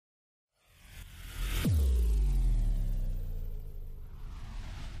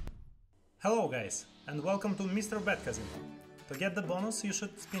Hello guys, and welcome to Mr. Bet Casino. To get the bonus, you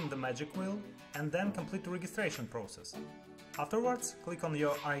should spin the magic wheel and then complete the registration process. Afterwards, click on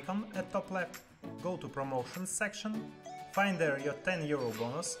your icon at top left, go to Promotions section, find there your €10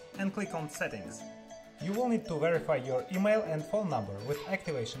 bonus and click on Settings. You will need to verify your email and phone number with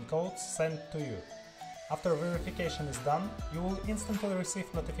activation codes sent to you. After verification is done, you will instantly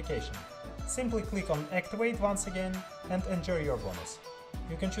receive notification. Simply click on Activate once again and enjoy your bonus.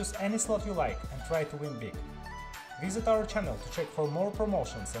 You can choose any slot you like and try to win big. Visit our channel to check for more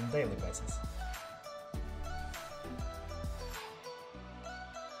promotions on daily basis.